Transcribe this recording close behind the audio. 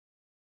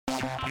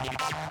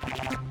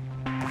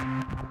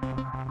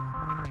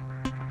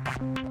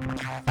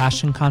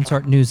Fashion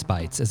Consort News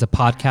Bites is a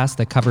podcast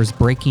that covers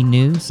breaking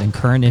news and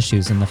current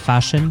issues in the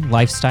fashion,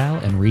 lifestyle,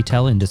 and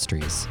retail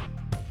industries.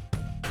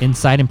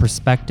 Insight and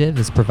perspective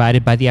is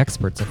provided by the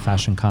experts at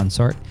Fashion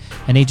Consort,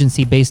 an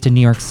agency based in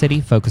New York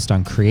City focused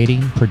on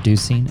creating,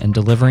 producing, and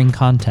delivering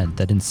content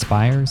that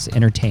inspires,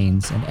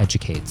 entertains, and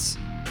educates.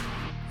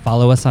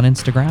 Follow us on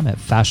Instagram at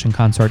Fashion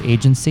Consort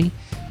Agency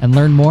and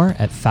learn more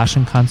at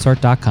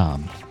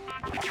fashionconsort.com.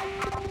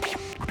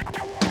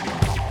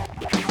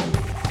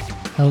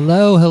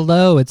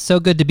 Hello. It's so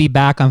good to be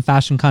back on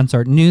Fashion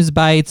Consort News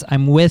Bites.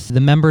 I'm with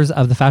the members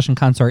of the Fashion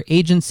Consort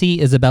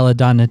Agency, Isabella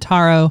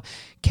Donataro,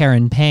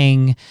 Karen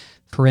Pang,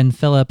 Corinne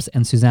Phillips,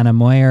 and Susanna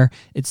Moyer.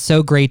 It's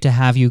so great to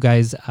have you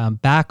guys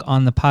back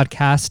on the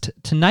podcast.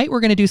 Tonight, we're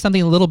going to do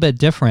something a little bit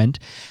different,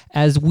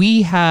 as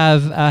we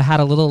have had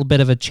a little bit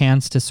of a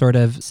chance to sort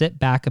of sit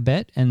back a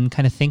bit and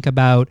kind of think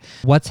about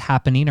what's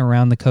happening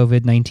around the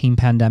COVID-19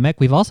 pandemic.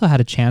 We've also had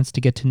a chance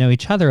to get to know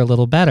each other a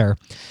little better.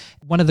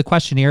 One of the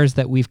questionnaires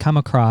that we've come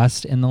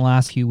across in the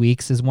last few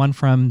weeks is one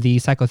from the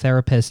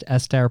psychotherapist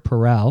Esther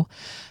Perel.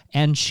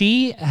 And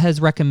she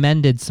has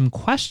recommended some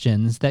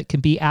questions that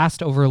can be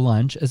asked over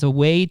lunch as a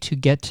way to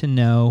get to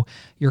know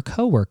your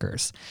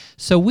coworkers.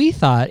 So we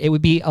thought it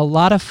would be a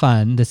lot of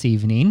fun this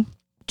evening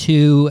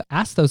to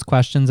ask those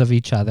questions of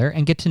each other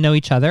and get to know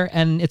each other.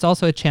 And it's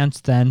also a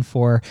chance then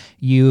for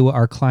you,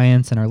 our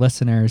clients, and our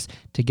listeners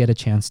to get a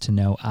chance to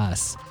know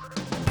us.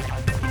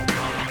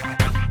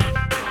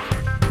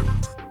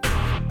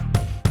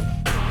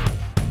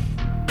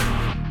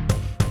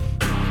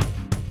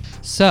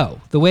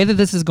 So the way that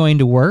this is going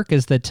to work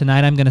is that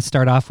tonight I'm going to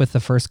start off with the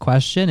first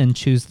question and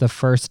choose the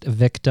first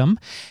victim.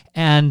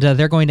 And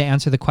they're going to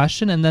answer the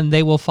question, and then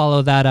they will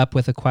follow that up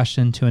with a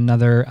question to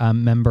another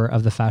member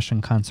of the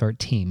Fashion Consort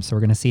team. So we're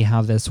going to see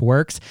how this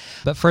works.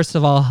 But first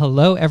of all,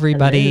 hello,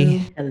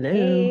 everybody.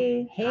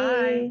 Hello.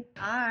 Hey.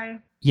 Hi.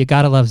 You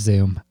gotta love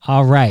Zoom.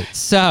 All right.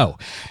 So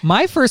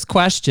my first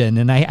question,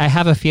 and I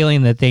have a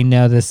feeling that they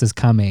know this is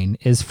coming,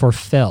 is for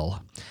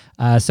Phil.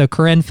 So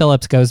Corinne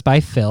Phillips goes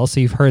by Phil. So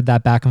you've heard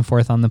that back and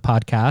forth on the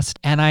podcast.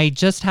 And I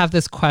just have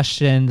this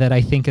question that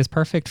I think is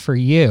perfect for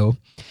you,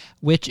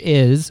 which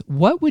is,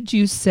 what would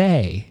you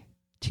say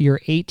to your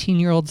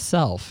 18-year-old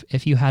self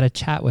if you had a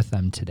chat with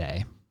them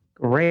today?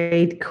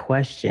 Great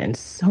question.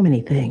 So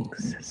many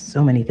things.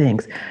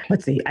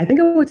 Let's see. I think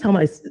I would tell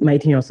my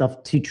 18-year-old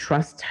self to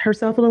trust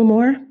herself a little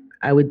more.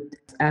 I would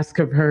ask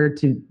of her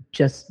to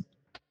just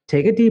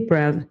take a deep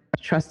breath,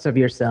 trust of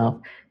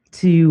yourself,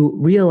 to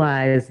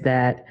realize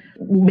that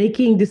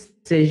making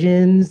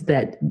decisions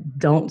that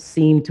don't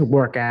seem to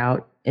work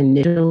out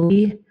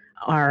initially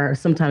are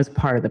sometimes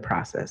part of the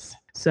process.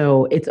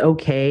 So it's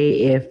okay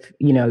if,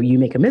 you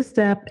make a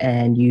misstep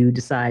and you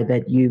decide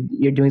that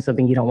you're doing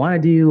something you don't want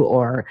to do,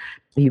 or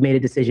you made a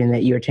decision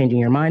that you're changing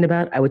your mind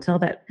about. I would tell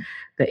that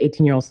the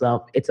 18-year-old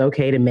self, it's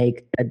okay to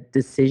make a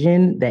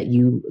decision that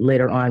you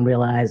later on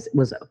realize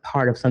was a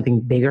part of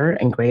something bigger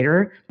and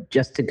greater,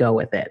 just to go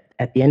with it.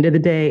 At the end of the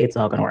day, it's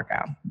all going to work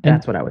out.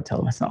 That's what I would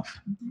tell myself.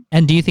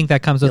 And do you think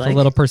that comes with a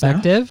little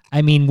perspective?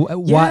 I mean,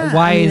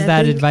 why is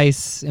that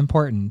advice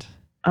important?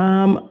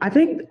 I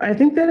think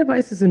that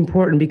advice is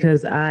important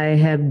because I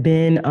have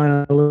been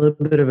on a little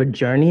bit of a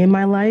journey in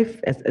my life,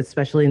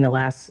 especially in the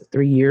last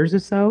 3 years or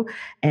so.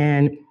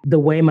 And the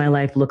way my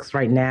life looks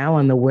right now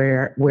and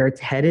where it's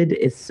headed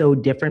is so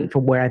different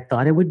from where I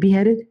thought it would be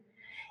headed.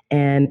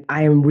 And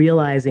I am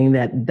realizing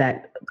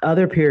that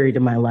other period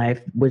of my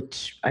life,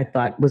 which I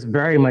thought was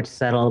very much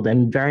settled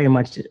and very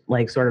much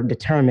like sort of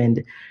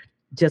determined,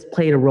 just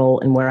played a role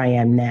in where I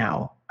am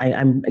now.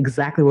 I'm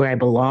exactly where I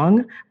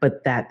belong,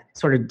 but that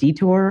sort of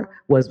detour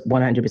was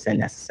 100%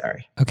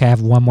 necessary. Okay, I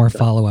have one more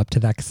follow-up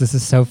to that because this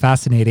is so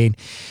fascinating.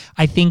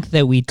 I think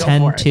that we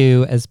tend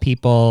to, as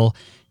people,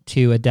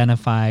 to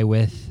identify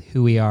with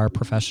who we are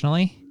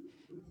professionally.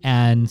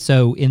 And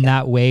so in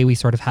that way, we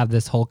sort of have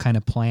this whole kind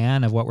of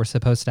plan of what we're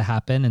supposed to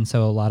happen. And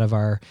so a lot of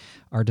our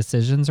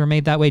decisions are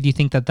made that way. Do you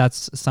think that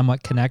that's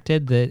somewhat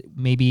connected, that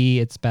maybe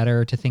it's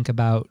better to think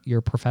about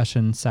your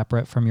profession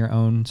separate from your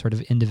own sort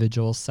of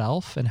individual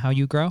self and how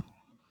you grow?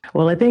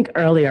 Well, I think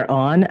earlier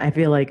on, I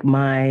feel like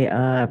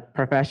my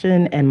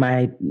profession and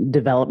my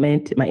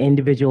development, my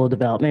individual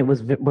development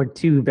were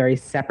two very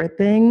separate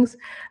things.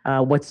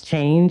 What's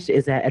changed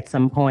is that at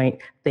some point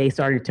they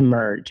started to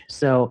merge.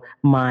 So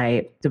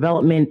my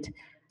development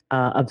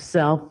of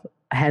self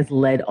has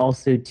led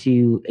also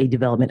to a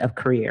development of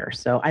career.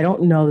 So I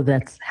don't know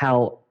that's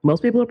how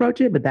most people approach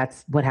it, but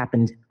that's what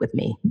happened with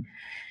me.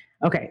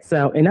 Okay,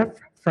 so enough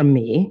from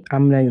me.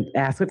 I'm going to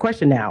ask a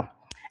question now.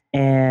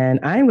 And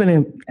I'm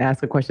going to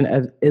ask a question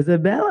of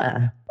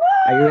Isabella.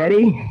 Are you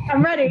ready?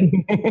 I'm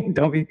ready.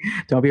 Don't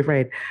be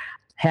afraid.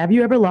 Have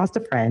you ever lost a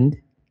friend?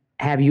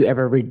 Have you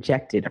ever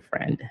rejected a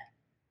friend?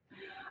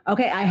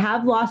 Okay, I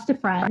have lost a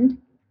friend.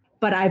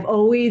 but I've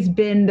always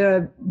been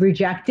the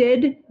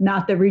rejected,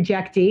 not the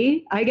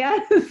rejectee, I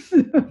guess.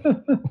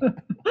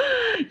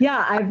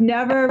 Yeah, I've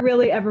never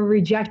really ever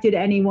rejected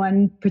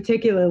anyone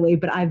particularly,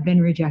 but I've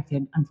been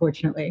rejected,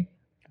 unfortunately.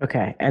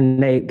 Okay,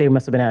 and they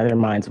must have been out of their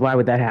minds. Why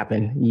would that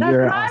happen? That's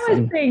You're what I was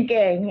awesome.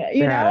 thinking.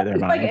 They're out of their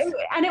It's like, minds.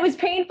 and it was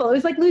painful. It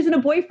was like losing a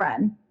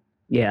boyfriend.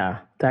 Yeah,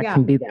 that Yeah.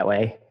 can be that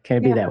way. Can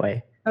it be that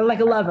way? Or like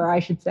a lover, I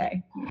should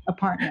say, a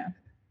partner.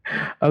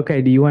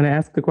 Okay, do you want to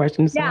ask the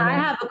question? Yeah, I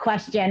have a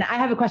question. I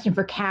have a question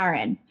for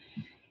Karen.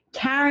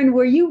 Karen,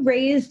 were you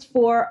raised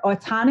for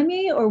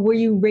autonomy or were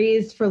you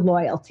raised for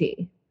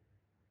loyalty?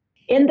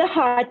 In the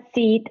hot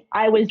seat,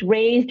 I was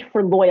raised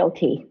for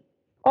loyalty,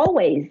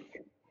 always.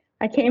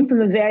 I came from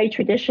a very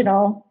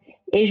traditional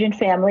Asian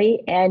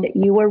family, and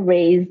you were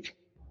raised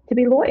to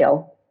be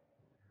loyal.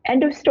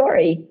 End of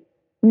story.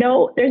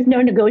 No, there's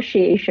no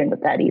negotiation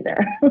with that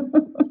either.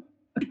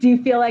 Do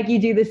you feel like you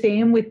do the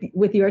same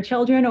with your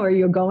children, or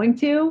you're going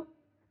to?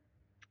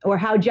 Or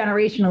how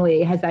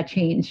generationally has that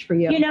changed for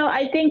you?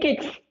 I think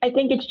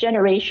it's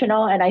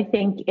generational, and I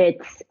think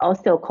it's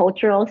also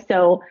cultural.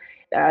 So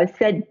I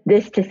said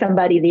this to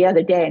somebody the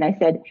other day, and I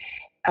said,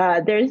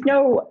 there's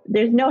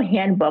no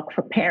handbook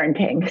for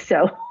parenting.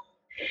 So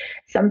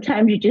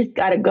sometimes you just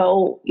got to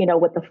go,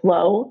 with the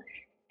flow.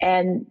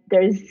 And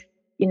there's,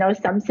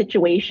 some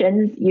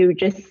situations you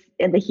just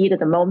in the heat of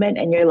the moment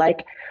and you're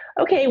like,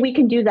 okay, we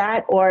can do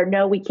that, or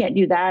no, we can't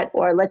do that,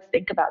 or let's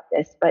think about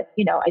this. But,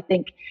 I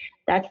think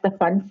that's the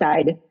fun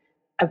side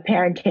of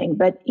parenting.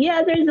 But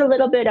yeah, there's a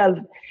little bit of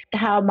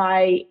how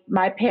my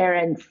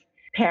parents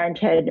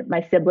parented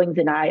my siblings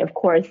and I. Of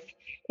course,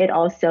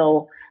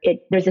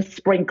 there's a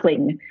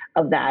sprinkling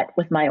of that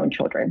with my own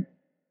children.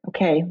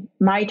 Okay,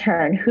 my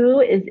turn. Who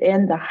is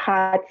in the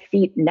hot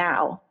seat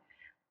now?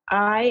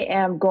 I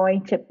am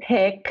going to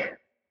pick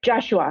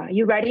Joshua.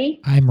 You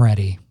ready? I'm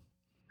ready.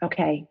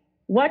 Okay.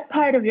 What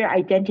part of your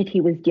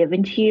identity was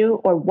given to you,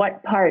 or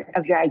what part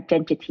of your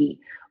identity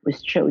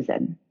was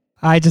chosen?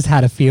 I just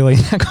had a feeling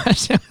that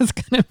question was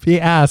going to be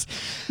asked.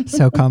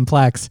 So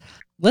complex.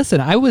 Listen,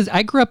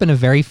 I grew up in a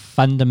very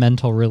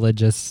fundamental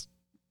religious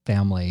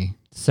family.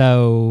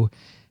 So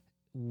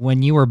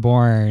when you were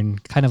born,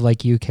 kind of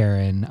like you,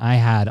 Karen, I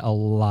had a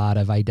lot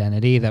of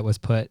identity that was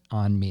put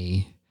on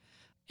me.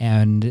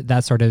 And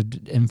that sort of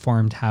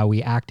informed how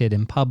we acted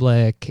in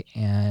public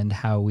and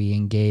how we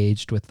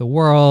engaged with the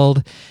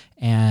world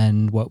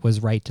and what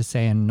was right to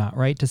say and not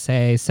right to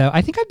say. So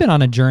I think I've been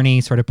on a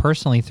journey sort of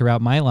personally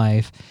throughout my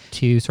life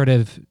to sort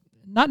of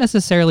not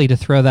necessarily to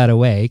throw that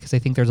away, because I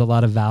think there's a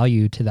lot of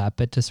value to that,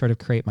 but to sort of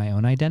create my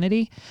own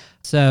identity.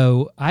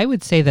 So I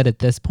would say that at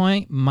this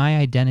point, my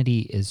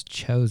identity is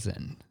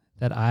chosen,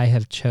 that I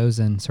have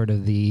chosen sort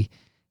of the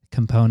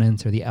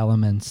components or the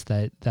elements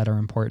that are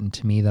important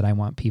to me that I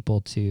want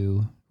people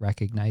to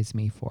recognize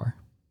me for.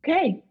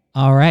 Okay.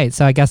 All right.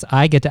 So I guess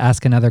I get to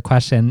ask another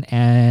question,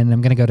 and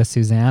I'm going to go to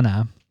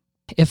Susanna.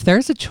 If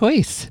there's a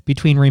choice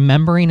between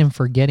remembering and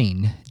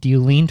forgetting, do you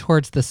lean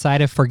towards the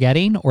side of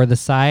forgetting or the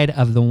side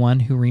of the one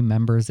who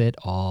remembers it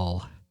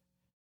all?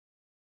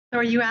 So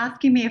are you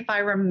asking me if I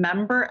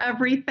remember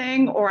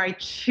everything or I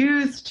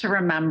choose to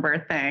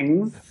remember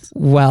things?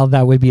 Well,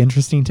 that would be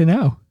interesting to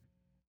know.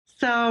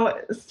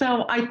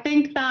 So I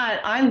think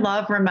that I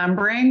love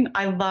remembering.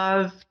 I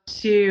love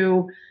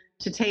to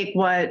take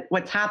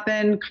what's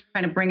happened,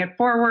 kind of bring it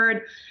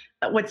forward.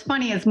 What's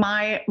funny is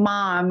my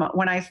mom,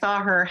 when I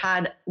saw her,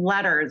 had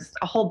letters,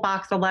 a whole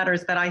box of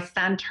letters that I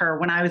sent her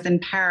when I was in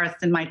Paris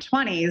in my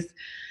 20s,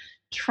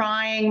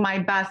 trying my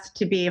best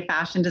to be a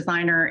fashion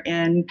designer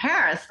in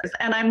Paris.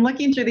 And I'm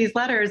looking through these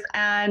letters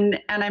and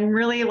I'm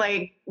really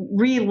like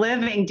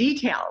reliving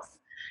details.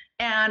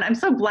 And I'm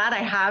so glad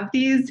I have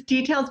these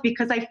details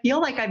because I feel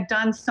like I've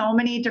done so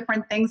many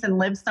different things and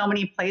lived so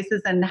many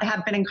places and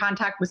have been in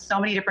contact with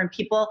so many different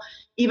people,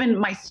 even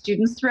my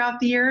students throughout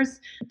the years,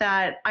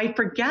 that I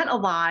forget a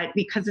lot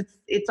because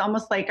it's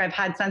almost like I've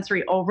had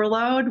sensory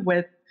overload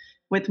with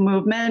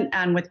movement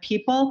and with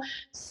people.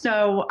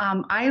 So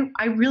I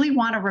really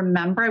want to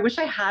remember. I wish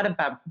I had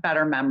a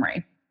better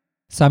memory.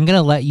 So I'm going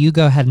to let you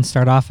go ahead and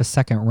start off a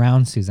second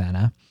round,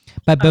 Susanna.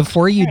 But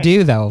before you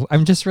do, though,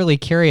 I'm just really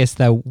curious,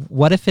 though,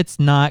 what if it's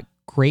not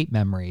great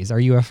memories?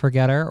 Are you a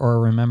forgetter or a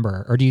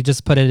rememberer? Or do you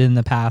just put it in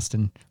the past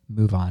and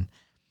move on?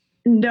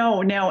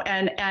 No.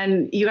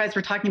 And you guys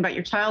were talking about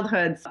your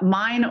childhoods.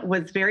 Mine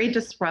was very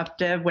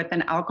disruptive with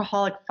an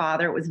alcoholic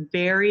father. It was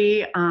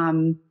very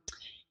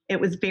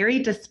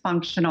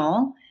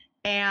dysfunctional.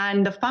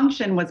 And the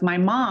function was my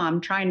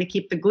mom trying to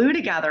keep the glue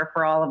together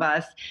for all of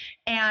us.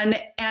 And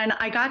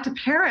I got to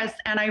Paris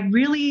and I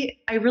really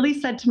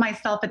said to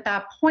myself at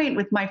that point,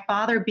 with my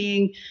father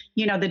being,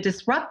 the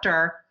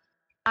disruptor,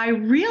 I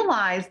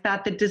realized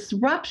that the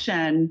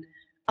disruption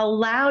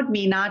allowed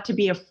me not to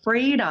be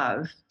afraid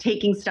of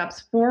taking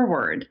steps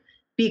forward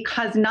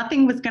because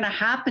nothing was going to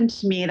happen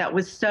to me that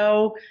was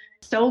so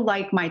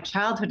like my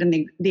childhood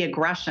and the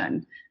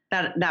aggression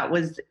that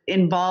was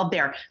involved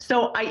there.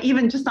 So I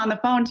even just on the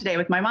phone today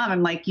with my mom,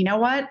 I'm like, you know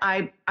what?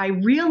 I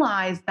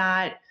realized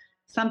that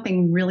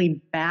something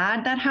really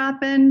bad that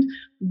happened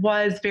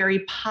was very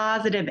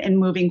positive in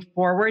moving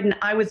forward. And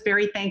I was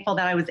very thankful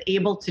that I was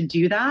able to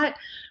do that.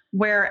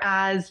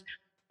 Whereas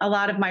a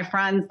lot of my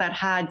friends that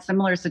had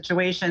similar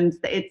situations,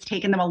 it's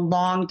taken them a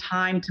long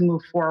time to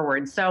move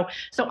forward. So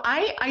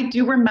I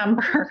do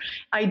remember,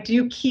 I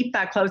do keep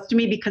that close to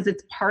me because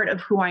it's part of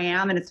who I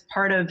am and it's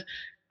part of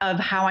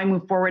how I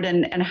move forward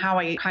and how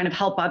I kind of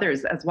help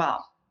others as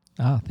well.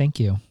 Oh, thank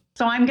you.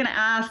 So I'm going to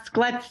ask,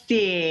 let's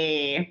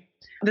see.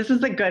 This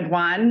is a good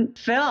one.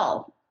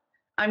 Phil,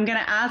 I'm going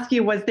to ask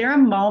you, was there a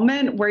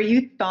moment where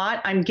you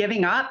thought I'm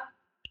giving up?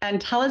 And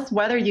tell us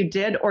whether you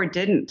did or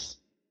didn't.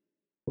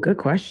 Good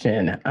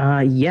question.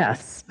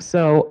 Yes.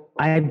 So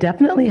I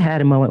definitely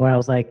had a moment where I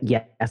was like,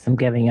 yes, I'm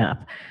giving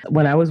up.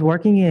 When I was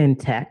working in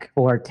tech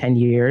for 10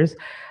 years,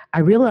 I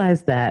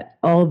realized that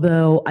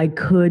although I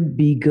could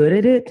be good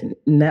at it,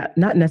 not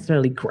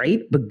necessarily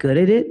great, but good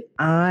at it,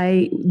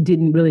 I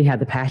didn't really have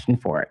the passion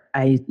for it.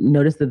 I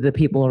noticed that the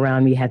people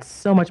around me had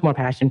so much more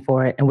passion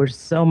for it and were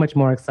so much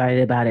more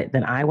excited about it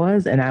than I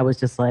was. And I was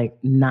just like,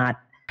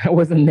 I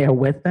wasn't there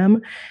with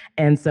them.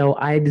 And so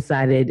I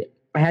decided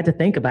I had to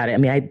think about it. I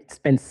mean, I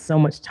spent so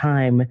much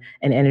time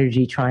and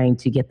energy trying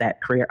to get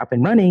that career up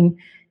and running.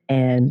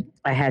 And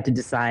I had to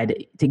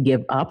decide to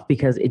give up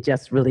because it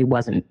just really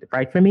wasn't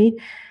right for me.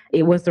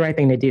 It was the right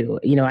thing to do.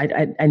 You know,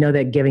 I know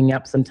that giving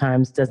up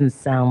sometimes doesn't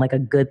sound like a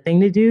good thing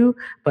to do,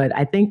 but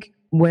I think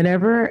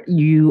whenever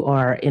you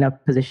are in a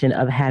position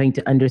of having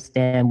to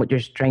understand what your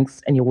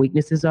strengths and your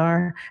weaknesses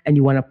are, and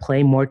you want to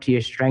play more to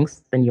your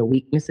strengths than your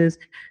weaknesses,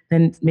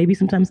 then maybe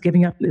sometimes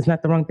giving up is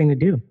not the wrong thing to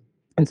do.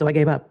 And so I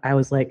gave up. I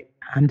was like,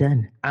 I'm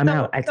done. I'm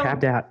out. I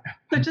tapped out.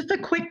 So just a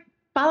quick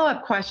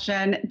follow-up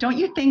question. Don't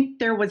you think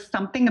there was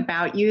something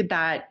about you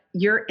that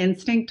your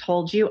instinct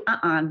told you,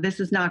 this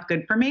is not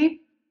good for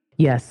me?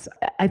 Yes.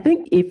 I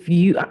think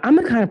I'm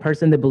the kind of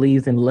person that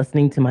believes in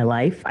listening to my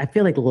life. I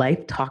feel like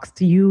life talks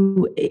to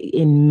you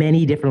in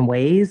many different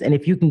ways. And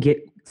if you can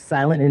get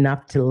silent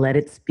enough to let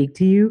it speak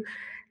to you,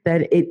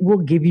 that it will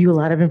give you a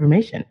lot of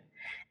information.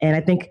 And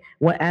I think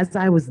as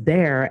I was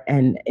there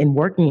and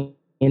working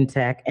in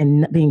tech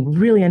and being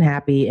really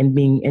unhappy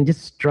and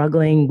just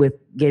struggling with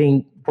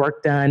getting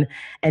work done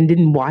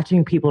and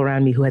watching people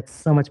around me who had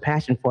so much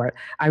passion for it,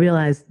 I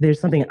realized there's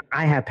something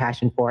I have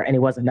passion for and it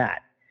wasn't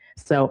that.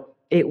 So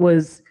I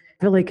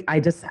feel like I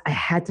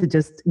had to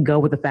just go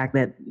with the fact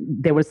that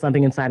there was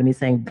something inside of me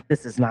saying,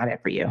 this is not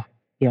it for you.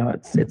 You know,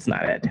 it's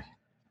not it.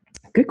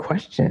 Good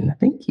question.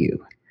 Thank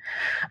you.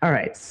 All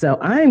right. So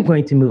I'm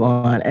going to move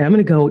on and I'm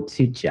going to go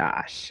to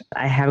Josh.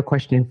 I have a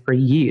question for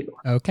you.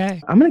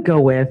 Okay. I'm going to go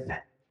with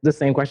the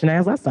same question I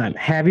asked last time.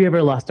 Have you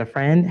ever lost a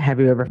friend? Have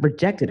you ever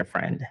rejected a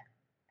friend?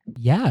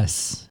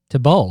 Yes, to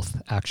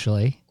both,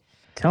 actually.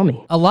 Tell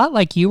me. A lot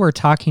like you were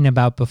talking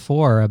about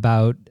before,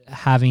 about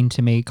having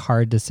to make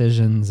hard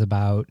decisions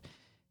about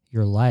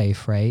your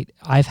life, right?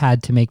 I've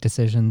had to make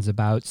decisions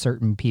about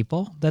certain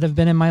people that have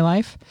been in my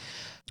life,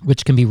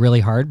 which can be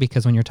really hard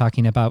because when you're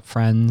talking about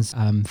friends,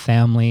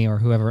 family, or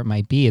whoever it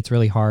might be, it's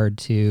really hard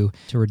to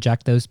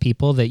reject those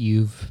people that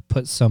you've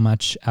put so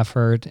much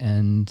effort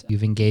and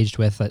you've engaged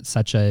with at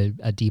such a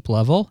deep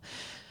level.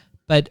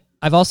 But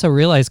I've also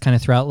realized kind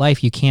of throughout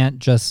life, you can't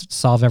just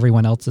solve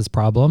everyone else's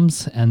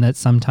problems, and that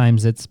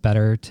sometimes it's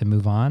better to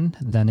move on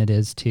than it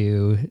is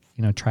to,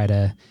 try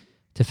to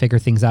figure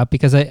things out,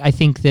 because I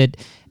think that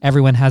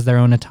everyone has their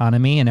own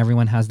autonomy and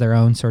everyone has their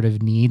own sort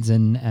of needs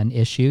and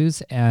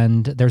issues.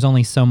 And there's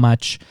only so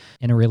much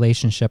in a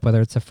relationship, whether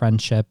it's a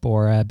friendship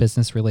or a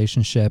business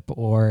relationship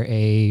or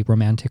a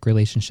romantic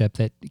relationship,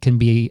 that can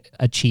be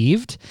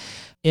achieved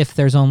if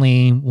there's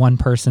only one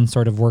person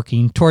sort of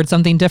working towards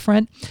something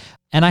different.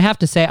 And I have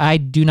to say, I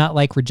do not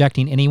like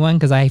rejecting anyone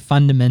because I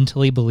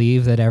fundamentally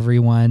believe that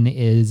everyone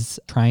is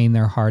trying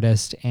their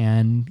hardest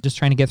and just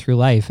trying to get through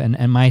life. And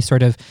my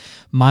sort of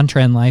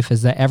mantra in life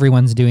is that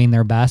everyone's doing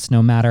their best,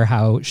 no matter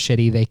how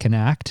shitty they can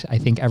act. I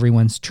think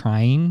everyone's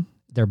trying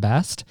their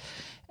best.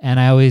 And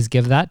I always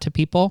give that to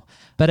people.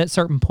 But at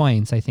certain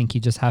points, I think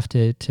you just have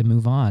to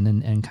move on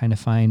and kind of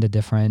find a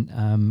different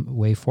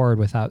way forward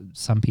without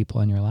some people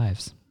in your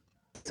lives.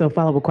 So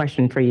follow-up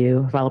question for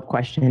you. Follow-up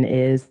question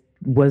is,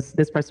 was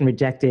this person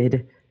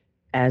rejected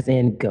as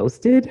in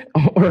ghosted,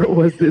 or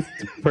was this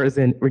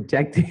person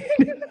rejected?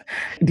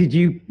 Did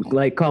you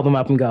call them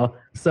up and go,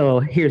 so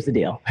here's the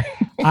deal?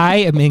 I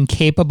am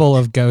incapable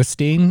of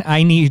ghosting.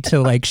 I need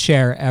to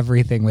share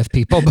everything with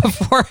people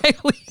before I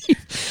leave.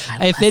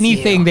 If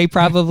anything, they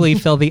probably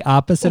feel the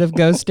opposite of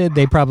ghosted.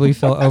 They probably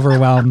feel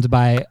overwhelmed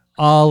by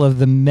all of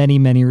the many,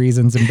 many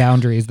reasons and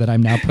boundaries that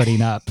I'm now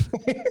putting up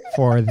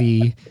for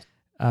the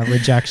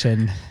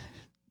rejection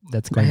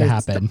that's going to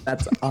happen.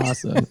 That's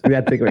awesome.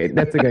 That's a great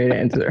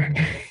answer.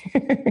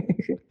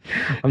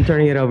 I'm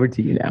turning it over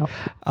to you now.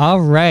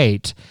 All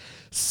right.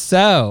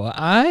 So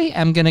I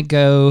am going to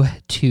go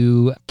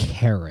to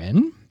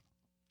Karen.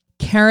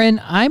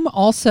 Karen, I'm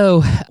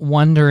also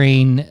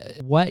wondering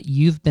what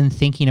you've been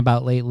thinking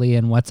about lately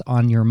and what's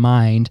on your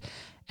mind.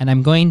 And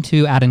I'm going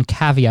to add a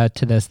caveat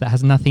to this that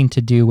has nothing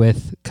to do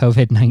with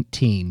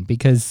COVID-19,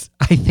 because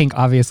I think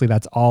obviously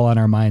that's all on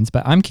our minds.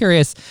 But I'm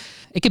curious,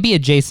 it could be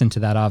adjacent to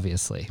that,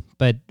 obviously.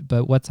 But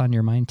what's on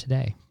your mind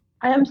today?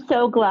 I am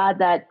so glad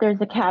that there's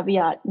a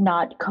caveat,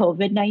 not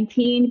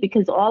COVID-19,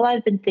 because all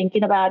I've been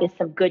thinking about is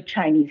some good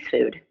Chinese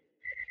food.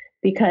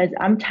 Because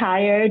I'm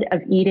tired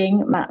of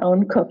eating my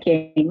own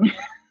cooking.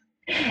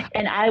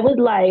 And I would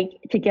like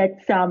to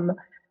get some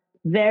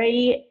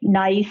very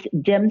nice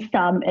dim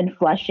sum in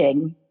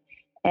Flushing.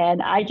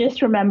 And I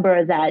just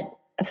remember that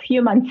a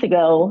few months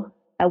ago,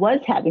 I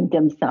was having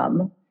dim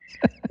sum,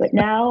 but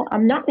now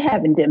I'm not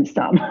having dim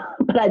sum,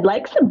 but I'd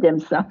like some dim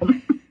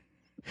sum.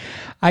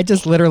 I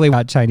just literally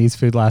got Chinese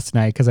food last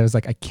night because I was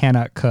like, I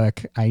cannot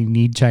cook. I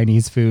need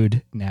Chinese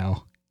food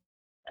now.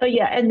 Oh,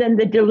 yeah. And then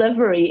the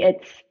delivery,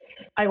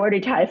 I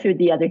ordered Thai food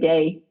the other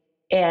day,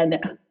 and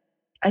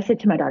I said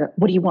to my daughter,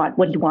 what do you want?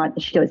 What do you want?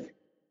 And she goes,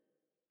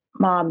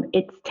 Mom,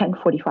 it's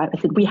 10:45.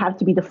 I said, we have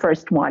to be the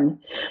first one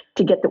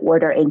to get the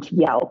order into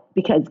Yelp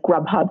because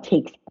Grubhub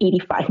takes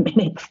 85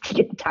 minutes to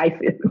get the Thai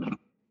food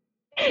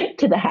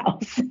to the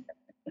house.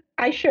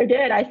 I sure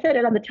did. I set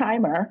it on the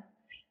timer,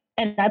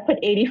 and I put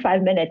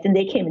 85 minutes, and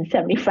they came in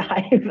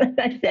 75. And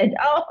I said,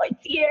 oh,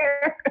 it's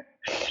here.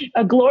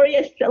 A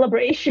glorious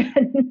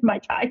celebration, my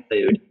Thai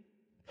food.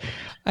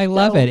 I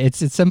love it.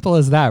 It's as simple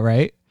as that,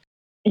 right?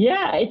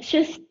 Yeah, it's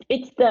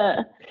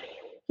the,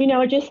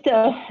 just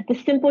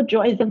the simple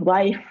joys of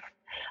life.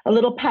 A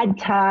little pad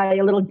thai,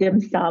 a little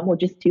dim sum will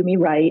just do me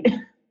right.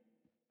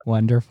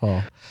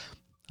 Wonderful.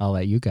 I'll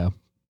let you go.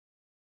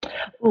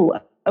 Ooh,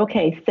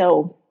 okay.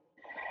 So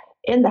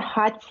in the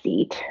hot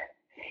seat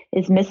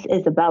is Miss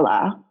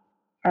Isabella.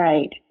 All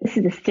right. This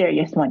is a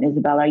serious one,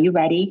 Isabella. Are you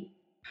ready?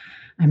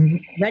 I'm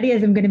ready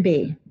as I'm going to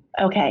be.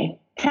 Okay.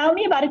 Tell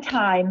me about a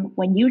time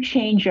when you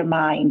changed your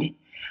mind.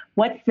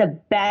 What's the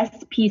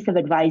best piece of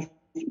advice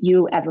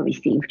you ever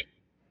received?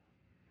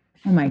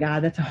 Oh my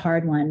God, that's a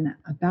hard one.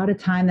 About a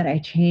time that I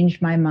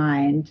changed my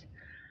mind.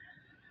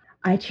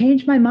 I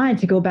changed my mind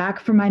to go back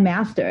for my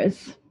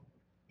master's,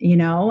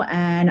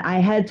 and I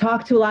had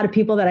talked to a lot of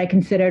people that I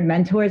considered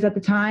mentors at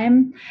the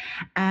time.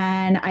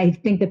 And I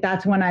think that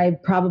that's when I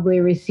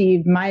probably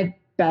received my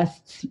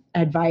best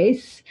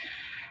advice.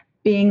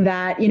 Being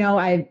that,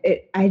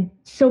 I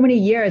so many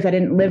years I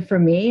didn't live for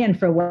me and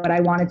for what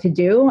I wanted to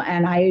do.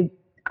 And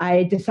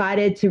I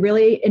decided to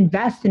really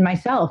invest in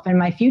myself and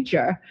my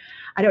future.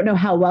 I don't know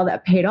how well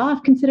that paid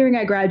off considering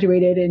I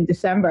graduated in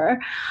December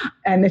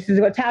and this is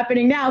what's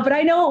happening now, but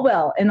I know it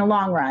will in the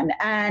long run.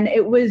 And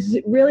it was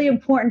really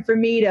important for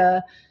me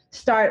to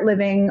start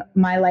living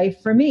my life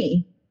for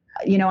me.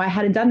 I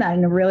hadn't done that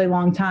in a really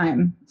long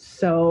time.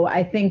 So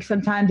I think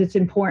sometimes it's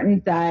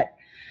important that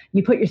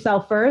you put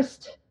yourself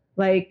first.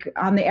 Like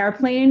on the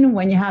airplane,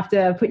 when you have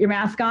to put your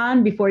mask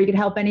on before you can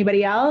help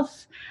anybody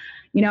else.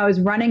 I was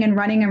running and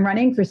running and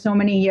running for so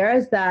many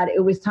years that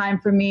it was time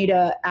for me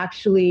to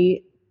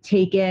actually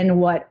take in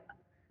what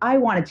I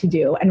wanted to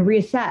do and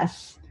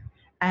reassess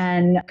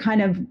and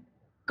kind of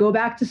go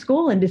back to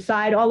school and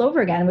decide all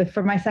over again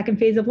for my second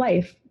phase of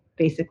life,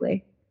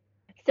 basically.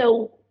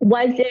 So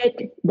was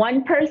it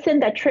one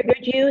person that triggered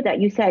you that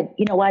you said,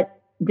 you know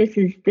what, this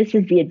is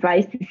the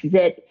advice, this is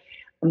it,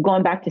 I'm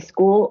going back to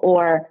school?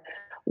 Or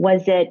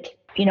was it,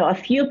 a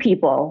few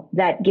people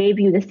that gave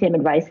you the same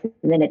advice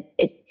and then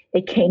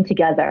it came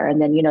together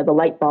and then, the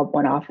light bulb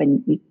went off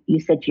and you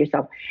said to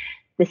yourself,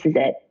 this is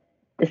it.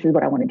 This is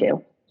what I want to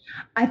do.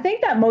 I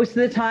think that most of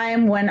the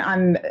time when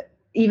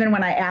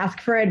I ask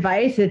for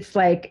advice, it's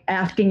like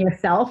asking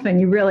yourself and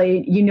you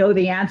really,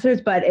 the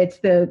answers, but it's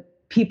the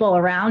people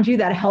around you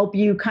that help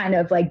you kind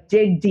of like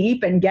dig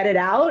deep and get it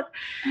out.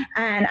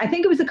 And I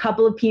think it was a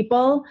couple of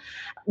people.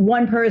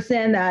 One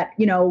person that,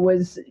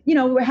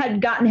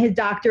 had gotten his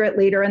doctorate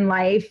later in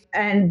life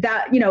and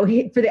that,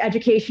 for the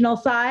educational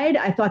side,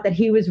 I thought that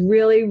he was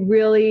really,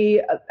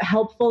 really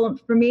helpful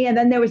for me. And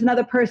then there was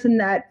another person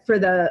that for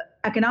the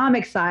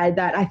economic side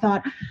that I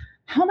thought,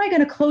 how am I going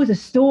to close a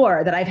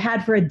store that I've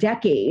had for a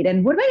decade?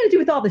 And what am I going to do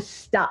with all this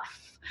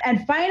stuff?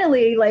 And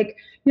finally,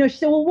 she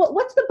said, well,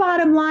 what's the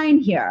bottom line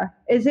here?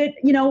 Is it,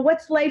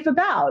 what's life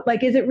about?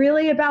 Like, is it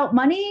really about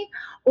money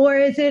or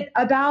is it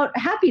about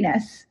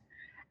happiness?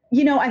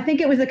 I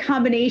think it was a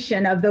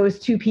combination of those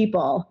two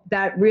people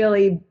that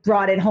really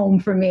brought it home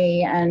for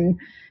me and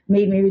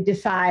made me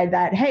decide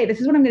that, hey, this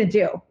is what I'm going to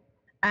do.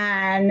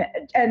 And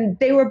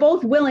they were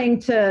both willing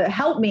to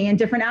help me in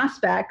different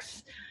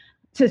aspects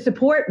to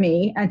support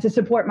me and to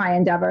support my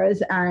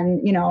endeavors.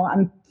 And,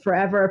 I'm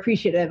forever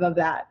appreciative of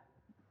that.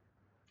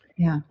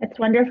 Yeah. That's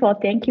wonderful.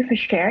 Thank you for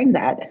sharing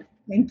that.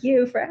 Thank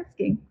you for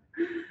asking.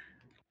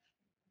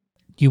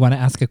 Do you want to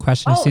ask a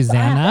question of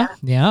Susanna?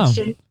 Yeah.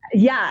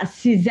 Yeah,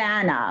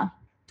 Susanna.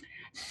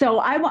 So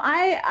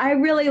I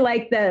really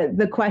like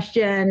the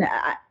question.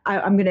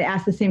 I'm going to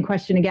ask the same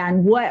question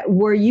again. What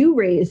were you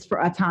raised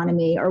for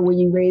autonomy or were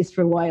you raised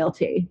for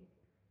loyalty?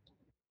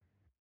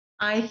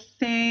 I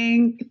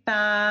think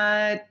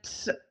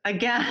that,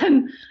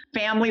 again,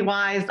 family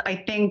wise, I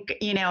think,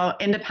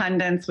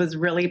 independence was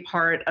really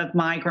part of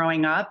my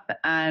growing up.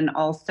 And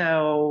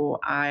also,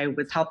 I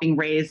was helping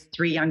raise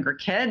 3 younger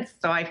kids.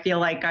 So I feel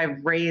like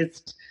I've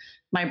raised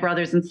my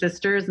brothers and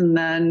sisters and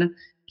then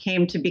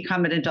came to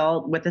become an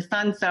adult with a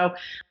son. So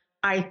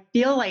I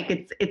feel like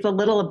it's a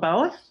little of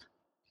both,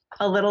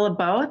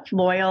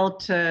 loyal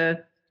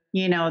to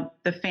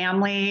the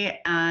family.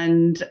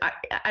 And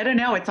I don't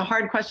know, it's a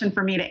hard question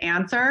for me to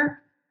answer,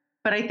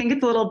 but I think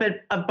it's a little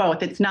bit of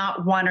both. It's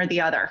not one or the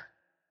other.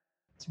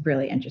 It's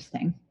really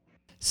interesting.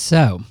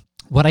 So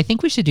what I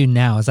think we should do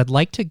now is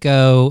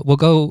we'll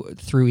go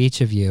through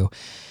each of you.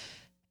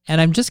 And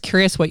I'm just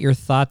curious what your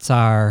thoughts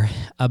are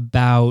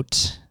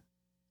about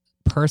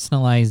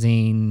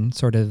personalizing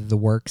sort of the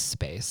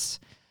workspace.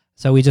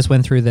 So we just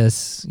went through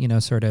this,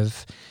 sort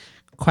of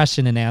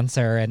question and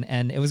answer,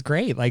 and it was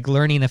great, like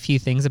learning a few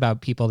things about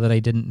people that I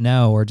didn't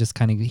know, or just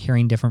kind of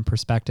hearing different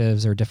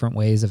perspectives or different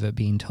ways of it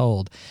being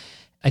told.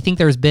 I think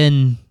there's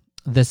been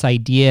this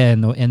idea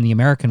in the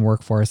American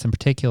workforce in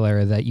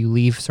particular that you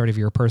leave sort of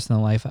your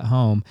personal life at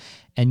home,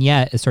 and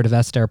yet, as sort of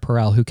Esther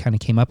Perel, who kind of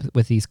came up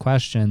with these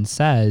questions,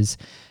 says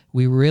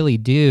we really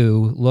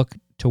do look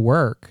to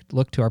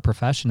our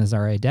profession as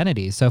our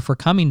identity. So if we're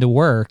coming to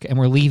work and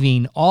we're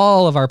leaving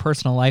all of our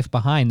personal life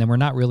behind, then we're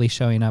not really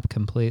showing up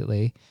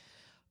completely.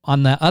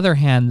 On the other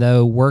hand,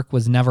 though, work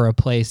was never a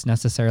place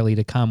necessarily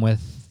to come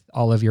with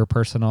all of your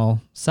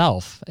personal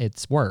self.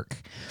 It's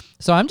work.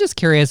 So I'm just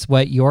curious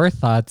what your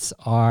thoughts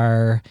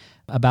are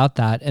about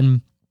that.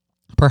 And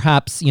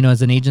perhaps,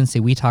 as an agency,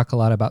 we talk a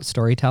lot about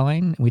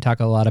storytelling. We talk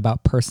a lot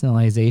about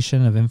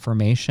personalization of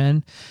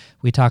information.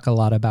 We talk a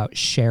lot about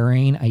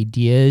sharing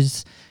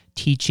ideas,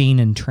 teaching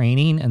and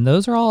training. And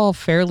those are all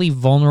fairly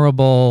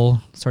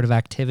vulnerable sort of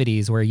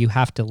activities where you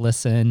have to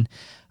listen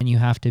and you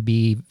have to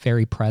be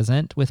very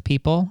present with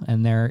people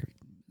and they're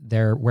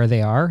where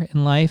they are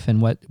in life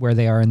and where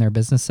they are in their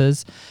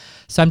businesses.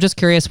 So I'm just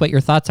curious what your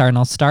thoughts are, and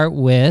I'll start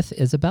with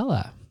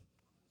Isabella.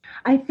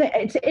 I think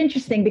it's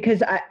interesting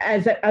because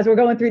as we're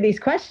going through these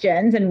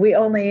questions, and we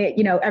only,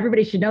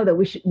 everybody should know that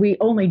we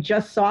only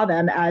just saw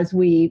them as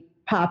we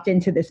popped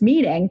into this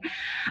meeting.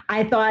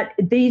 I thought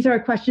these are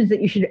questions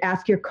that you should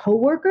ask your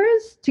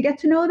coworkers to get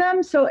to know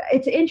them. So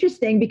it's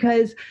interesting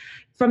because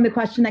from the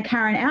question that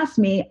Karen asked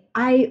me,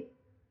 I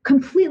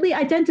completely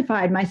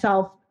identified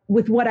myself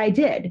with what I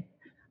did,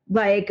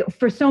 like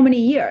for so many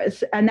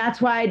years. And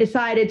that's why I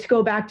decided to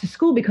go back to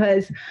school,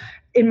 because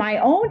in my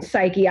own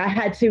psyche, I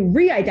had to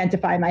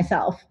re-identify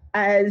myself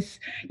as,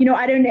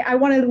 I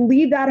wanted to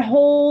leave that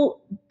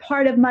whole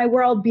part of my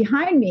world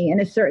behind me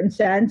in a certain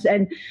sense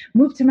and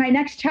move to my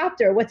next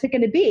chapter. What's it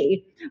going to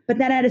be? But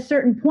then at a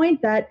certain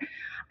point that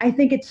I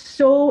think it's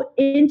so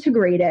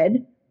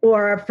integrated,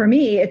 or for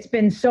me, it's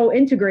been so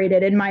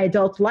integrated in my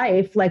adult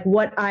life, like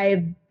what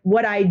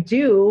I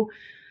do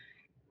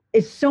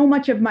is so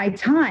much of my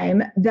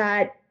time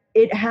that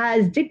it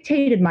has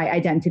dictated my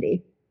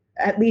identity,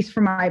 at least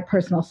for my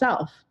personal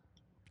self.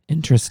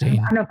 Interesting.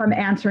 I don't know if I'm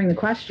answering the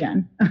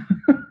question.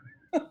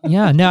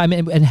 Yeah, no, I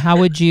mean, and how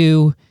would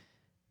you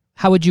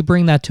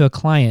bring that to a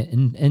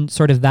client and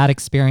sort of that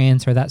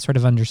experience or that sort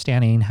of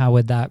understanding? How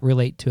would that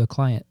relate to a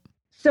client?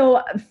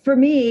 So for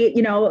me,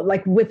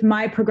 like with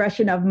my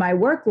progression of my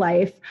work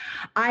life,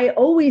 I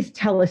always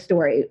tell a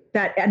story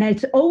and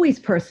it's always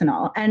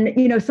personal. And,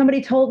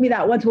 somebody told me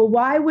that once, well,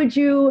 why would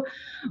you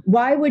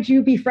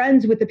be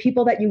friends with the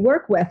people that you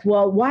work with?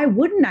 Well, why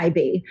wouldn't I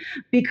be?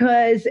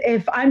 Because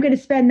if I'm going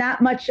to spend that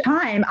much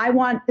time, I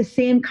want the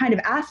same kind of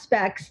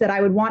aspects that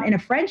I would want in a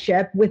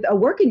friendship with a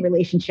working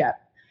relationship.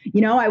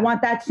 I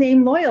want that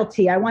same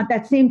loyalty. I want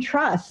that same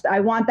trust. I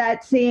want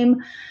that same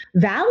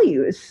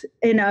values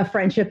in a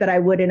friendship that I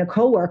would in a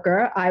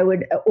coworker,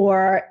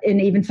 or in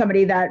even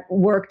somebody that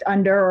worked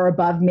under or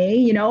above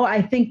me. I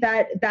think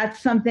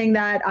that's something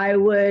that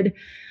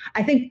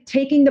I think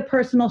taking the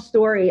personal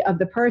story of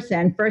the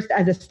person first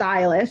as a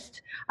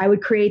stylist, I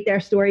would create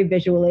their story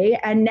visually.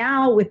 And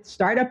now with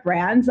startup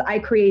brands, I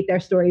create their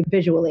story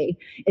visually.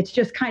 It's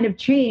just kind of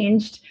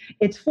changed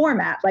its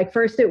format. Like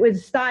first it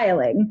was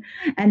styling,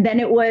 and then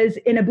it was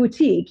in a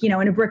boutique, in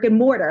a brick and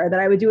mortar that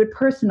I would do it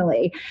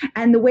personally.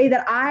 And the way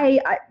that I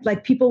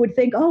like people would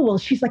think, oh, well,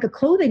 she's like a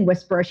clothing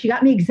whisperer. She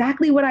got me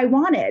exactly what I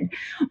wanted.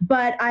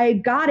 But I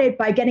got it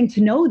by getting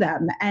to know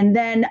them. And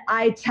then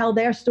I tell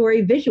their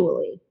story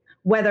visually,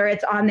 whether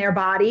it's on their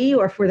body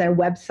or for their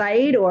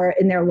website or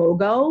in their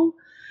logo.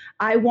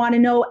 I want to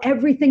know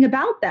everything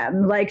about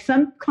them. Like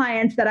some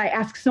clients that I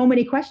ask so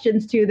many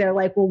questions to, they're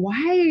like, well,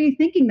 why are you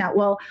thinking that?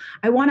 Well,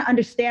 I want to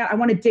understand. I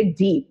want to dig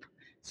deep.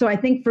 So I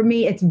think for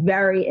me, it's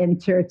very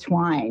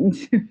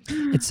intertwined.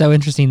 It's so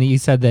interesting that you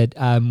said that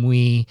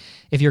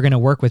if you're going to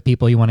work with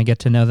people, you want to get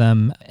to know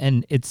them.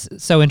 And it's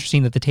so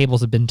interesting that the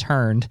tables have been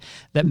turned,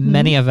 that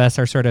many of us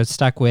are sort of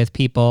stuck with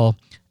people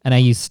and I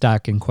use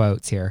stuck in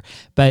quotes here,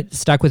 but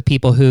stuck with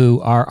people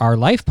who are our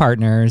life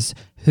partners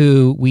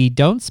who we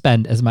don't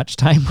spend as much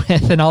time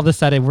with. And all of a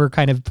sudden we're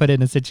kind of put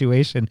in a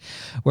situation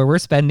where we're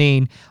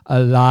spending a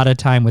lot of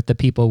time with the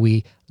people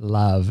we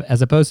love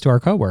as opposed to our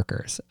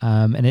coworkers.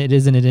 And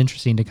isn't it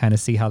interesting to kind of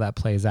see how that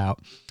plays out?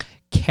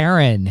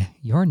 Karen,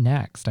 you're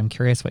next. I'm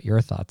curious what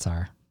your thoughts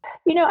are.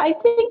 I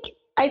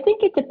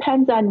think it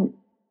depends on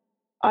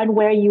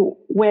where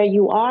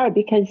you are,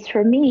 because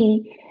for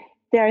me,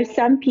 there are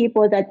some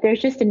people that there's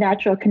just a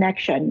natural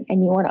connection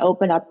and you want to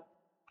open up,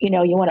 you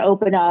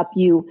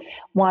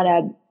want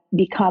to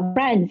become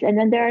friends. And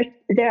then there's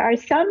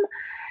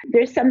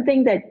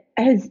something that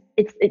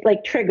it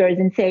like triggers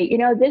and say,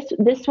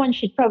 this one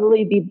should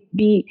probably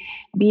be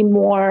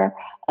more,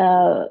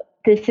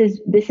 this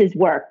is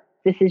work.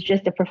 This is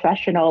just a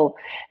professional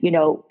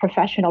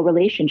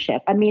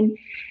relationship. I mean,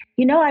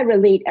 I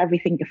relate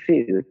everything to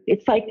food.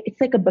 It's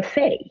like a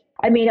buffet.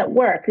 I mean, at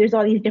work, there's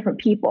all these different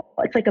people.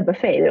 It's like a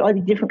buffet. There are all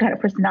these different kind of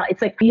personalities.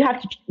 It's like you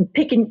have to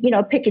pick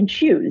and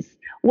choose.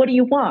 What do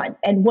you want?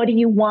 And what do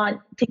you want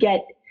to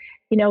get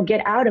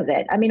out of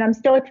it? I mean, I'm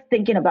still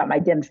thinking about my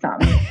dim sum.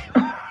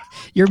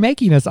 You're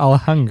making us all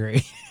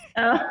hungry.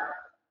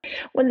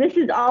 When this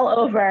is all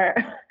over,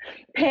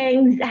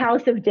 Peng's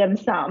House of Dim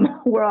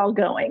Sum, we're all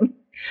going.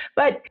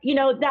 But,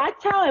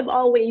 that's how I've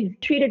always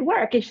treated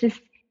work. It's just,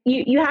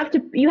 you have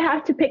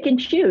to pick and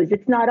choose.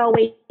 It's not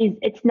always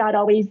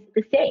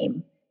the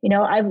same.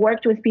 I've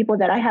worked with people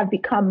that I have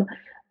become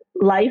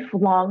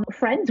lifelong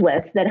friends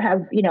with that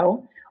have,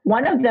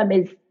 one of them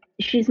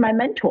she's my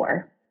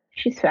mentor.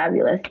 She's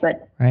fabulous,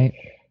 but right.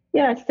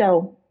 Yeah.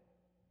 So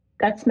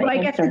that's my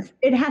answer. I guess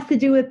it has to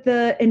do with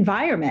the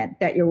environment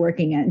that you're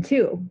working in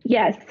too.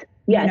 Yes.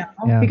 Yes.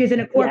 Yeah. Because in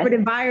a corporate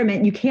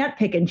environment, you can't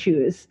pick and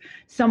choose.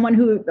 Someone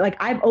who,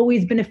 I've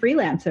always been a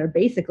freelancer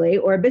basically,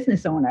 or a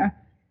business owner.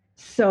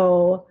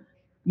 So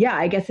yeah,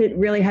 I guess it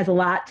really has a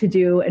lot to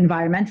do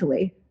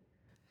environmentally.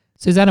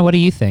 Susanna, what do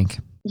you think?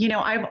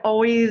 I've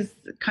always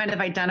kind of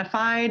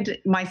identified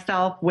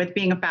myself with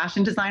being a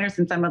fashion designer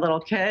since I'm a little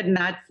kid. And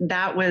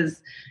that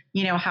was,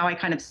 how I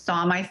kind of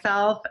saw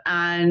myself,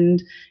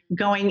 and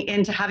going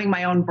into having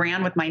my own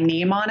brand with my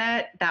name on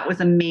it. That was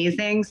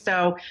amazing.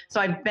 So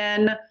I've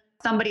been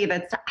somebody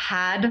that's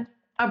had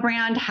a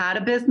brand, had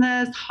a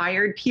business,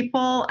 hired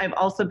people. I've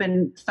also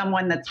been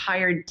someone that's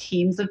hired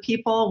teams of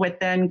people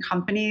within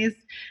companies.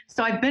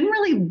 So I've been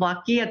really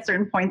lucky at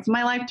certain points in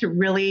my life to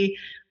really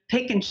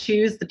pick and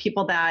choose the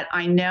people that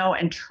I know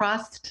and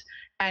trust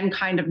and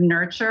kind of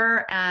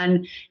nurture,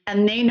 and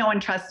they know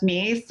and trust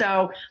me.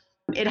 So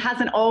it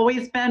hasn't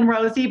always been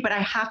rosy, but I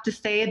have to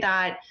say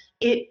that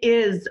it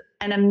is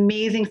an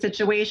amazing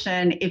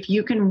situation if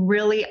you can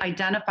really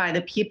identify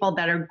the people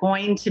that are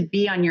going to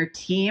be on your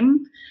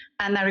team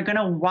and that are going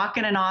to walk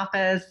in an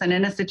office and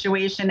in a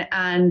situation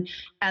and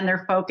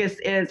their focus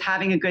is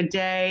having a good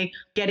day,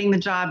 getting the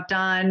job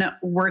done,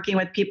 working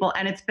with people.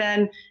 And it's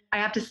been, I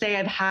have to say,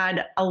 I've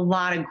had a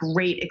lot of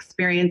great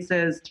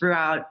experiences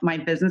throughout my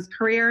business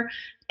career.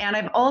 And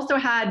I've also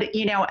had,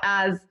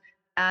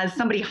 as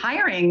somebody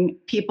hiring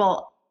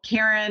people,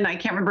 Karen, I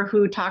can't remember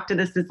who talked to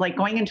this, is like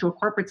going into a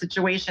corporate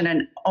situation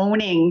and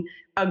owning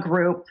a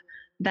group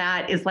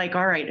that is like,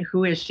 all right,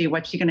 who is she?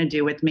 What's she going to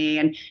do with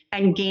me?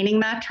 And gaining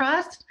that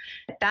trust.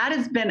 That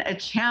has been a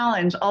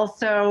challenge.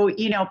 Also,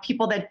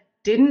 people that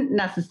didn't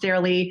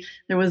necessarily,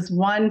 there was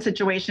one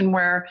situation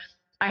where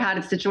I had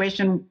a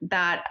situation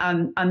that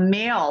a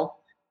male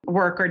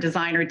worker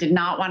designer did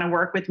not want to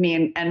work with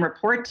me and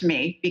report to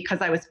me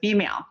because I was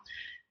female.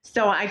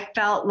 So I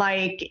felt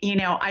like,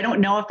 I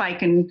don't know if I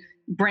can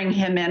bring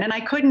him in, and I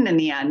couldn't in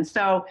the end.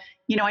 So,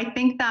 I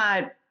think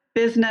that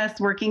business,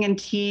 working in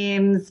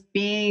teams,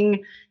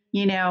 being,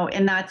 in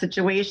that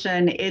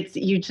situation,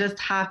 you just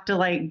have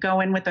to go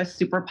in with a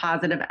super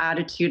positive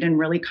attitude and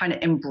really kind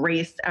of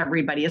embrace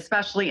everybody,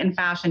 especially in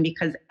fashion,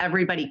 because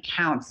everybody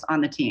counts on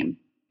the team.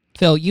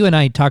 Phil, you and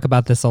I talk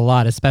about this a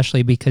lot,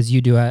 especially because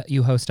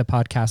you host a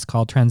podcast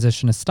called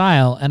Transition to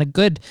Style. And a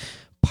good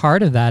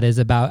part of that is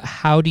about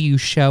how do you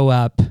show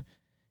up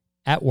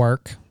at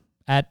work,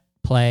 at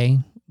play,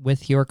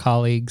 with your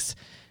colleagues,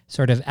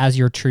 sort of as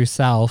your true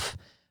self,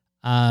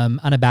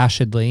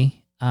 unabashedly,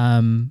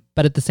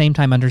 but at the same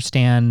time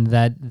understand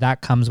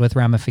that comes with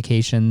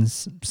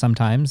ramifications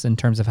sometimes in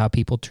terms of how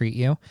people treat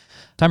you.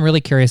 So I'm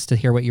really curious to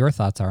hear what your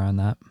thoughts are on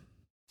that.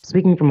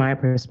 Speaking from my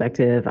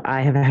perspective,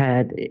 I have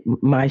had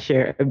my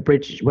share of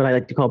what I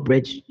like to call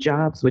bridge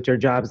jobs, which are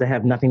jobs that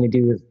have nothing to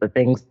do with the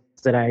things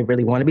that I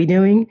really want to be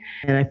doing.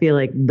 And I feel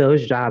like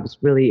those jobs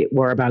really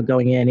were about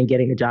going in and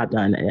getting a job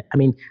done. I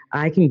mean,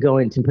 I can go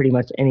into pretty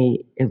much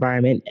any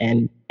environment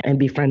and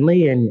be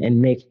friendly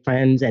and make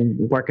friends and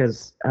work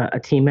as a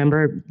team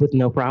member with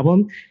no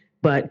problem.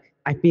 But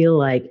I feel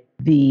like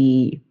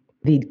the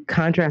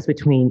contrast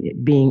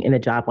between being in a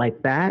job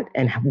like that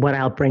and what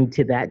I'll bring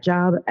to that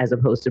job, as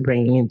opposed to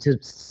bringing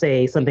into,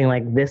 say, something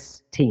like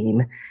this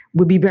team,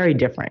 would be very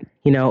different.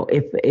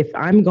 If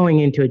I'm going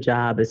into a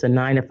job, it's a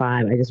 9 to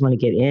 5, I just want to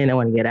get in, I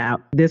want to get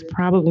out. There's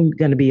probably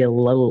going to be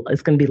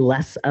it's going to be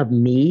less of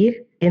me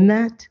in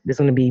that. There's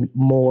going to be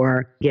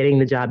more getting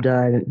the job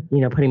done,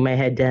 putting my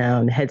head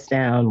down, heads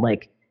down,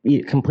 like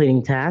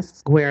completing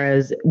tasks.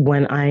 Whereas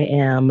when I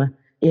am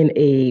in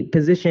a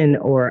position,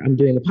 or I'm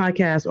doing a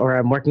podcast, or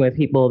I'm working with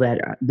people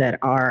that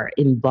are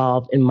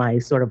involved in my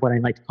sort of what I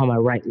like to call my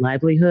right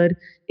livelihood,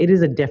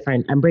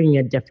 I'm bringing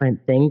a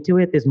different thing to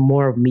it. There's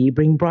more of me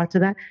being brought to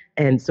that.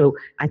 And so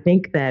I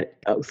think that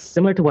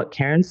similar to what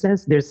Karen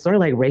says, there's sort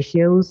of like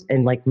ratios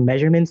and like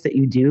measurements that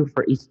you do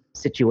for each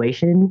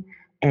situation.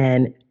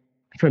 And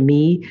for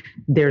me,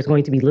 there's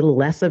going to be a little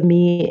less of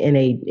me in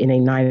a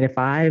 9 to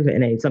 5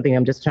 and something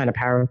I'm just trying to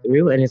power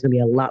through. And there's going to be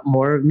a lot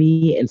more of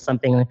me in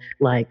something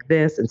like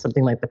this and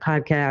something like the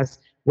podcast,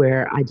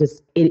 where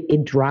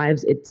it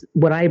drives,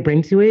 what I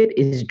bring to it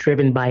is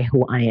driven by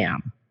who I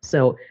am.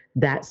 So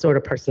that sort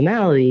of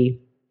personality,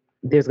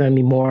 there's going to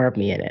be more of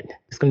me in it.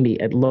 It's going to be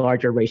a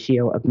larger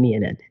ratio of me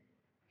in it.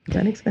 Does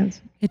that make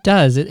sense? It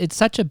does. It's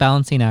such a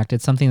balancing act.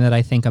 It's something that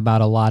I think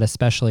about a lot,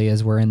 especially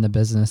as we're in the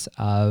business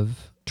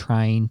of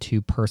trying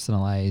to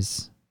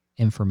personalize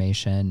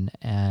information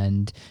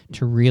and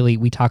to really,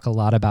 we talk a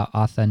lot about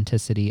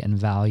authenticity and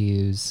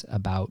values,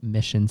 about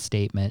mission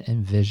statement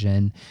and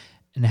vision,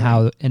 and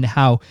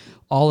how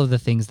all of the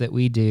things that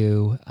we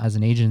do as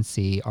an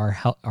agency are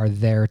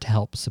there to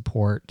help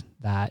support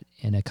that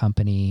in a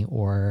company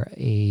or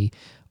a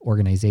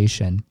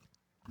organization.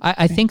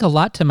 I think a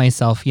lot to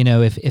myself,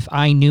 if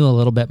I knew a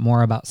little bit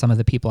more about some of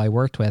the people I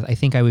worked with, I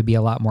think I would be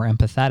a lot more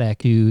empathetic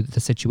to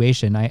the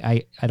situation.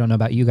 I don't know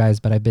about you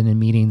guys, but I've been in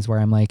meetings where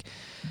I'm like,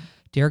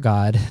 dear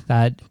God,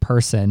 that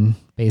person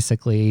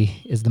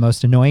basically is the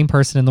most annoying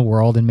person in the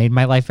world and made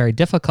my life very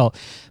difficult.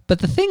 But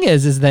the thing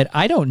is that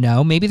I don't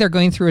know, maybe they're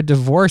going through a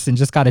divorce and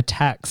just got a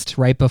text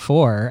right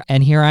before.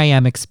 And here I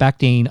am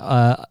expecting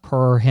her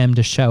or him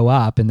to show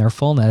up in their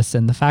fullness.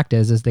 And the fact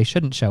is they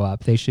shouldn't show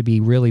up. They should be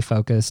really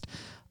focused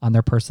on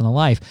their personal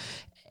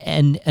life.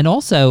 And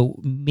also,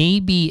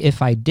 maybe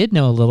if I did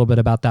know a little bit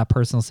about that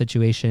personal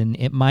situation,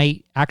 it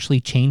might actually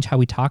change how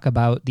we talk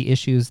about the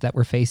issues that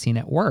we're facing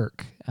at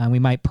work. We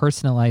might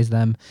personalize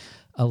them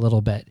a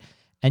little bit.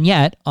 And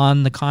yet,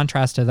 on the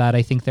contrast of that,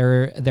 I think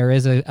there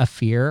is a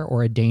fear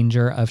or a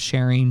danger of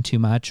sharing too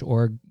much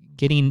or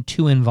getting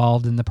too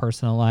involved in the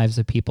personal lives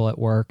of people at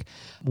work,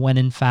 when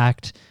in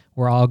fact,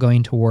 we're all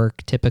going to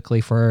work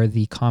typically for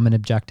the common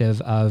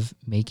objective of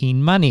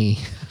making money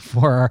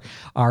for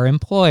our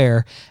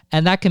employer.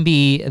 And that can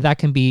be,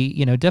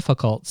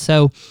 difficult.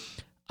 So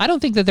I don't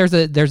think that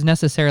there's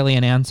necessarily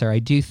an answer. I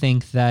do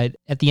think that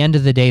at the end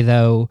of the day,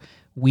 though,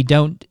 we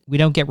don't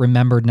get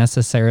remembered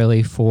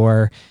necessarily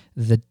for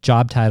the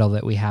job title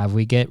that we have.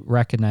 We get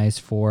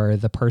recognized for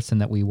the person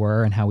that we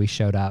were and how we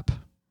showed up.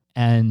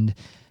 And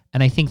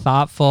I think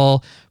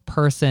thoughtful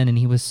person, and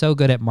he was so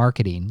good at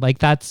marketing. Like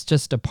that's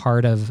just a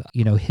part of,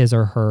 his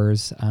or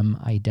hers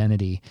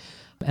identity.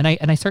 And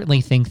I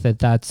certainly think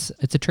that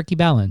it's a tricky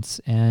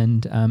balance.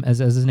 And as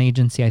an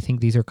agency, I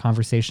think these are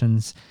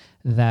conversations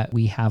that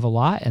we have a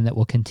lot and that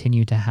we'll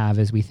continue to have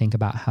as we think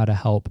about how to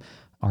help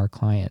our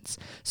clients.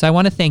 So I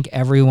want to thank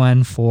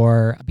everyone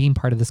for being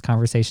part of this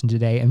conversation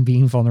today and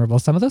being vulnerable.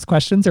 Some of those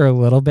questions are a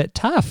little bit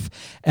tough.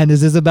 And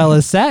as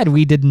Isabella said,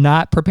 we did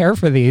not prepare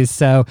for these.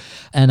 So,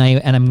 and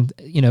I'm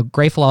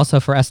grateful also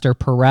for Esther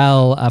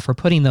Perel for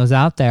putting those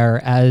out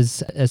there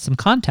as some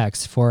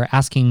context for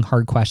asking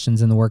hard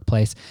questions in the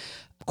workplace.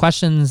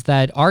 Questions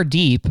that are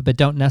deep, but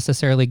don't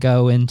necessarily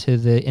go into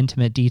the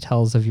intimate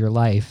details of your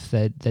life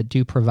that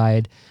do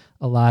provide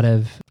a lot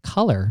of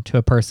color to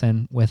a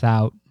person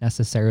without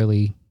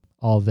necessarily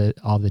all the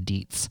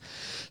deets.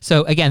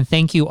 So again,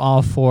 thank you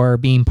all for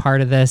being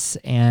part of this,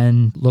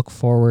 and look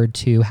forward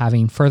to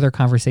having further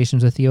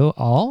conversations with you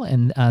all.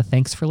 And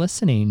thanks for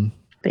listening.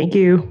 Thank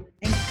you.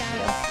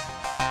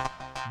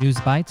 News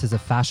Bites is a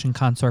Fashion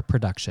Consort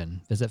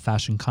production. Visit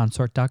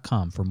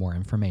fashionconsort.com for more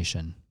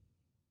information.